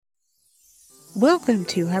Welcome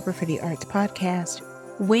to Harbor for the Arts podcast,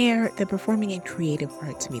 where the performing and creative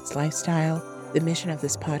arts meets lifestyle. The mission of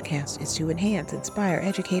this podcast is to enhance, inspire,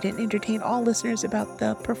 educate, and entertain all listeners about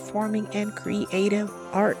the performing and creative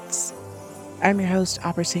arts. I'm your host,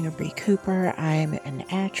 opera singer Bree Cooper. I'm an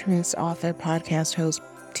actress, author, podcast host,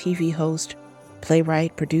 TV host,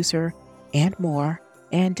 playwright, producer, and more.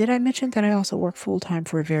 And did I mention that I also work full-time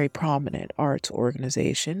for a very prominent arts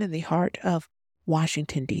organization in the heart of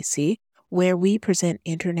Washington, D.C., where we present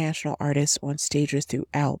international artists on stages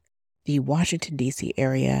throughout the Washington, D.C.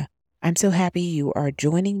 area. I'm so happy you are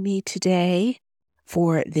joining me today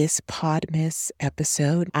for this Podmas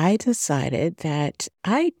episode. I decided that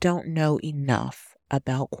I don't know enough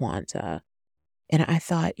about Kwanzaa, and I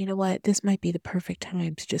thought, you know what, this might be the perfect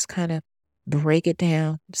time to just kind of break it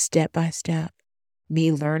down step by step,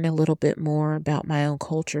 me learn a little bit more about my own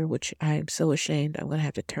culture, which I'm so ashamed I'm going to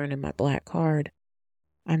have to turn in my black card.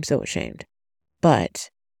 I'm so ashamed.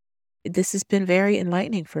 But this has been very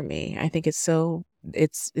enlightening for me. I think it's so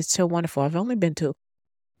wonderful. I've been to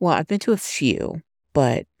a few,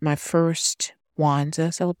 but my first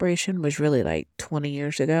Kwanzaa celebration was really like 20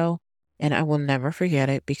 years ago, and I will never forget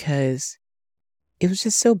it because it was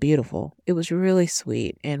just so beautiful. It was really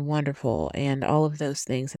sweet and wonderful and all of those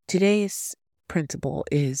things. Today's principle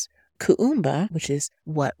is Kuumba, which is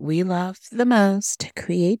what we love the most,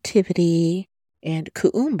 creativity. And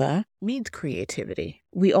Kuumba means creativity.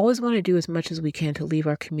 We always want to do as much as we can to leave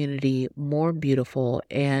our community more beautiful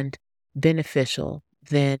and beneficial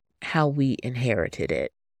than how we inherited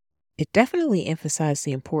it. It definitely emphasized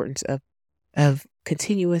the importance of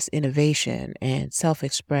continuous innovation and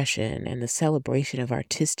self-expression and the celebration of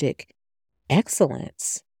artistic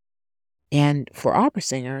excellence. And for opera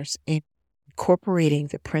singers, incorporating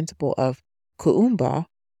the principle of Kuumba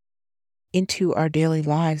into our daily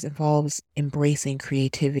lives involves embracing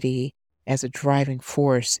creativity as a driving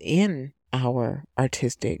force in our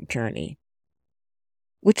artistic journey,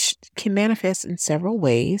 which can manifest in several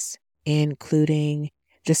ways, including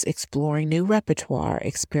just exploring new repertoire,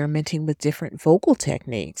 experimenting with different vocal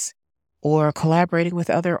techniques, or collaborating with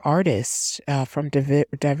other artists from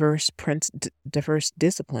diverse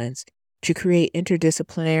disciplines to create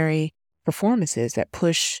interdisciplinary performances that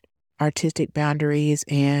push artistic boundaries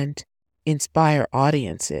and inspire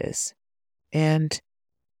audiences. And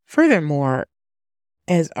furthermore,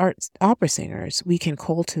 as opera singers, we can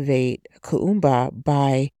cultivate Kuumba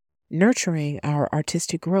by nurturing our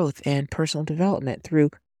artistic growth and personal development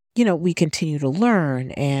through, we continue to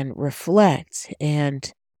learn and reflect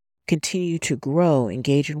and continue to grow,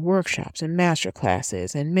 engage in workshops and master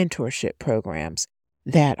classes and mentorship programs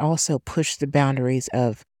that also push the boundaries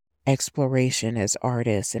of exploration as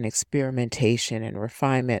artists and experimentation and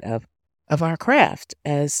refinement of our craft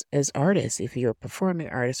as artists. If you're a performing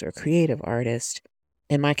artist or creative artist,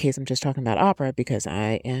 in my case, I'm just talking about opera because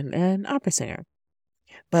I am an opera singer.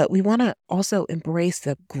 But we want to also embrace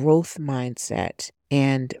the growth mindset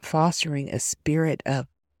and fostering a spirit of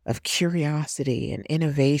curiosity and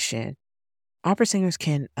innovation. Opera singers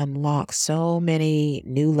can unlock so many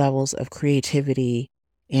new levels of creativity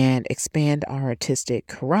and expand our artistic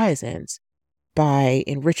horizons by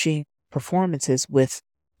enriching performances with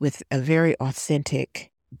a very authentic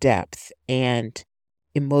depth and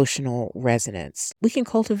emotional resonance. We can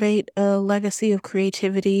cultivate a legacy of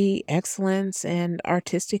creativity, excellence, and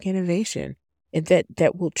artistic innovation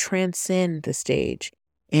that will transcend the stage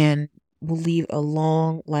and will leave a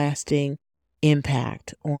long-lasting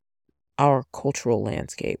impact on our cultural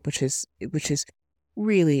landscape, which is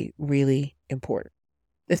really, really important.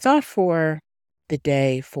 The thought for the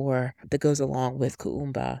day that goes along with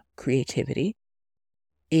Kuumba creativity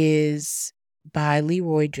is by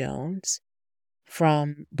Leroy Jones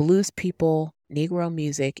from Blues People, Negro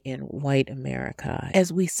Music in White America.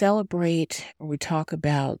 As we celebrate or we talk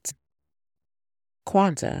about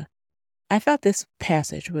Kwanzaa, I thought this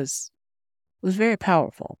passage was very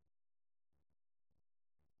powerful.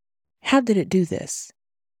 How did it do this?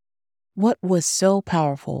 What was so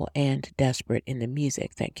powerful and desperate in the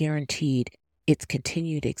music that guaranteed its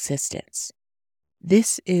continued existence?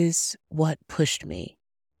 This is what pushed me.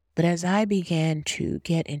 But as I began to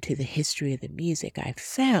get into the history of the music, I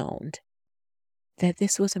found that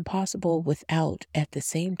this was impossible without, at the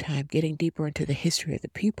same time, getting deeper into the history of the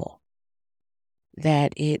people.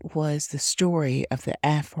 That it was the story of the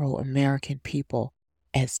Afro-American people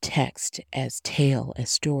as text, as tale,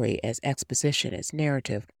 as story, as exposition, as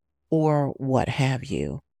narrative, or what have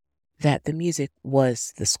you, that the music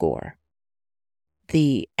was the score.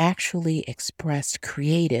 The actually expressed,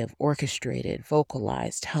 creative, orchestrated,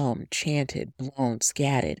 vocalized, hummed, chanted, blown,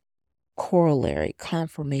 scattered corollary,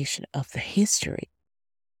 confirmation of the history.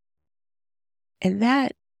 And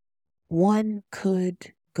that one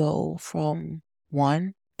could go from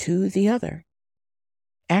one to the other,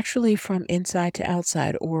 actually from inside to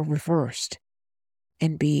outside or reversed,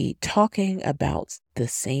 and be talking about the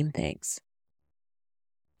same things.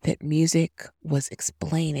 That music was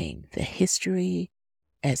explaining the history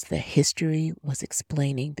as the history was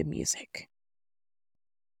explaining the music.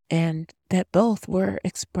 And that both were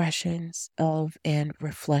expressions of and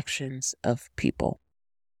reflections of people.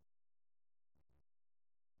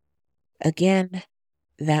 Again,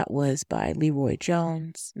 that was by Leroy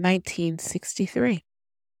Jones, 1963.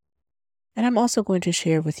 And I'm also going to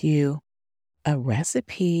share with you a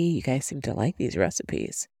recipe. You guys seem to like these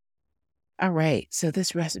recipes. All right, so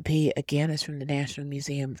this recipe, again, is from the National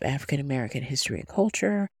Museum of African American History and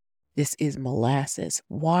Culture. This is molasses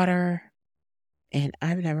water, and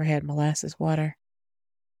I've never had molasses water.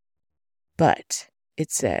 But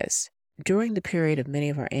it says, during the period of many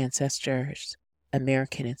of our ancestors'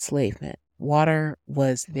 American enslavement, water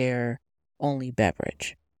was their only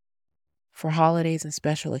beverage. For holidays and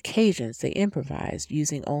special occasions, they improvised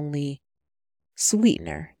using only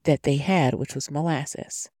sweetener that they had, which was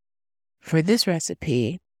molasses. For this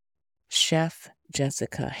recipe, Chef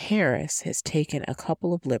Jessica Harris has taken a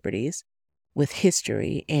couple of liberties with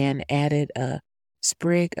history and added a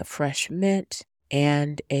sprig of fresh mint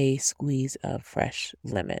and a squeeze of fresh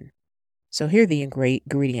lemon. So here are the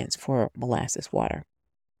ingredients for molasses water.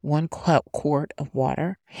 1 quart of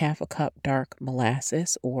water, half a cup dark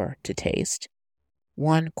molasses or to taste,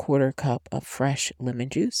 1/4 cup of fresh lemon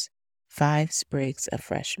juice, 5 sprigs of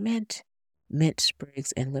fresh mint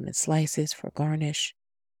sprigs and lemon slices for garnish.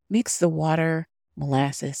 Mix the water,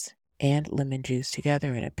 molasses, and lemon juice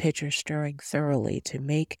together in a pitcher, stirring thoroughly to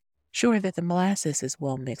make sure that the molasses is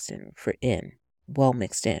well mixed in.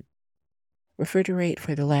 Refrigerate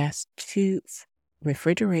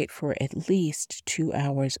for at least 2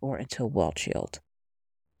 hours or until well chilled.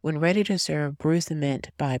 When ready to serve, bruise the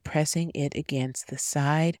mint by pressing it against the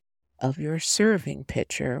side of your serving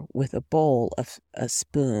pitcher with a bowl of a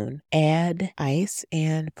spoon. Add ice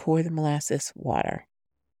and pour the molasses water.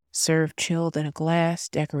 Serve chilled in a glass,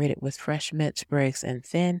 decorate it with fresh mint sprigs and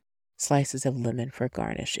thin slices of lemon for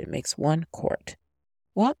garnish. It makes 1 quart.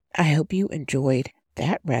 Well, I hope you enjoyed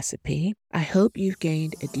that recipe. I hope you've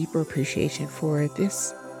gained a deeper appreciation for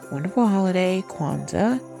this wonderful holiday,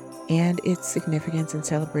 Kwanzaa, and its significance in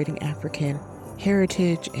celebrating African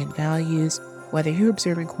heritage and values. Whether you're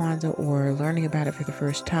observing Kwanzaa or learning about it for the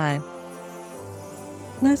first time,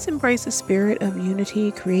 let's embrace a spirit of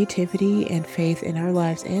unity, creativity, and faith in our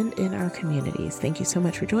lives and in our communities. Thank you so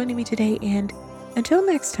much for joining me today, and until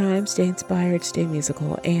next time, stay inspired, stay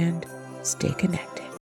musical, and stay connected.